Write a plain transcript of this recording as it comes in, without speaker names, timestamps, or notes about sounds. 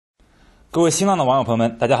各位新浪的网友朋友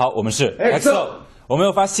们，大家好，我们是 EXO， 我们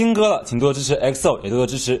又发新歌了，请多多支持 EXO， 也多多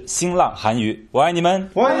支持新浪韩语，我愛你們，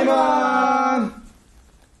我愛你們。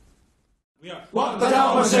哇，大家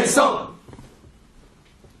好，我是 EXO。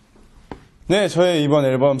 네, 저의 이번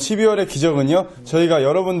앨범 12월의 기적은요, 저희가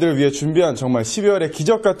여러분들을 위해 준비한 정말 12월의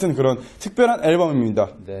기적 같은 그런 특별한 앨범입니다.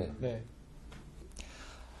 네.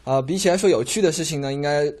 比起来说有趣的事情呢，应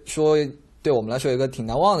该说对我们来说有一个挺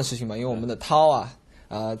难忘的事情吧，因为我们的涛啊。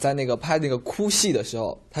在那个拍那个哭戏的时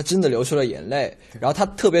候，他真的流出了眼泪，然后他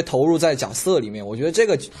特别投入在角色里面，我觉得这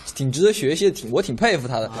个挺值得学习的，我挺佩服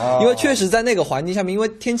他的，因为确实在那个环境下面，因为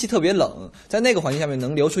天气特别冷，在那个环境下面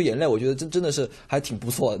能流出眼泪，我觉得真的是还挺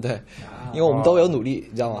不错的，对，因为我们都有努力，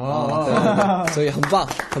你知道吗？对，所以很棒，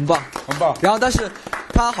很棒，很棒。然后但是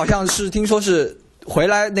他好像是听说是。回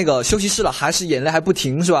来那个休息室了，还是眼泪还不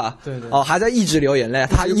停是吧？对。哦，还在一直流眼泪，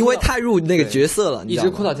他因为太入那个角色了，一直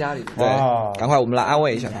哭到家里。对，赶快我们来安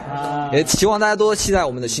慰一下他，也希望大家多期待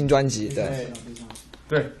我们的新专辑。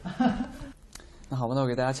对。那好吧，那我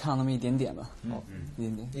给大家唱那么一点点吧。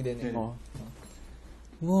一点点。哦。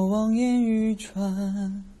我望眼欲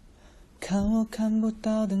穿，看我看不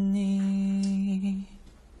到的你。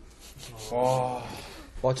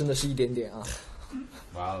哇，真的是一点点啊！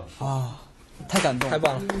哇哦！啊，太感动，太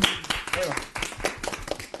棒了！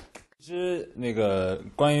其实那个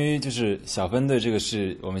关于就是小分队这个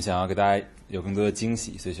事，我们想要给大家有更多的惊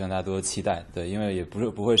喜，所以希望大家多多期待。对，因为也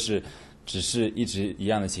不会是只是一直一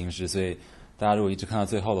样的形式，所以大家如果一直看到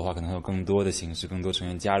最后的话，可能会有更多的形式，更多成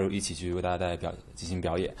员加入一起去为大家进行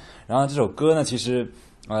表演。然后这首歌呢，其实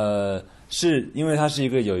是因为它是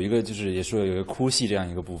有一个就是也说有一个哭戏这样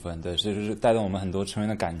一个部分，对，所以说是带动我们很多成员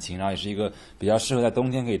的感情，然后也是一个比较适合在冬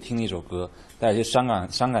天可以听的一首歌，带有一些伤感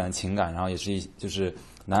的情感，然后也是就是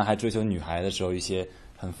男孩追求女孩的时候一些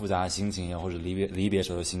很复杂的心情，或者离别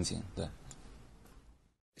时候的心情，对。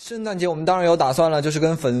圣诞节我们当然有打算了，就是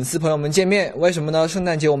跟粉丝朋友们见面。为什么呢？圣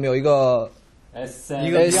诞节我们有一个 SM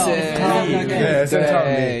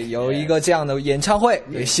对，有一个这样的演唱会，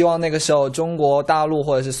也希望那个时候中国大陆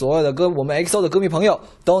或者是所有的我们 EXO 的歌迷朋友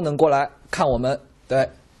都能过来看我们。对，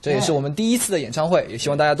这也是我们第一次的演唱会，也希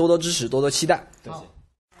望大家多多支持，多多期待。谢谢。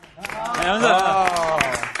杨子，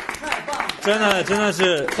真的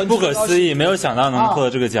是不可思议，没有想到能获得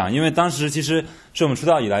这个奖，因为当时其实是我们出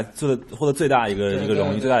道以来获得最大一个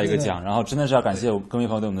荣誉，最大一个奖，然后真的是要感谢歌迷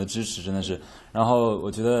朋友对我们的支持，真的是，然后我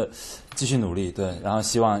觉得继续努力，对，然后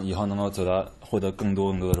希望以后能够获得更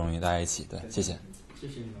多的荣誉，大家一起，对，谢谢，谢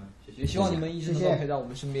谢你们，也希望你们一直能够陪在我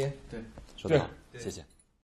们身边，对，说得好，谢谢。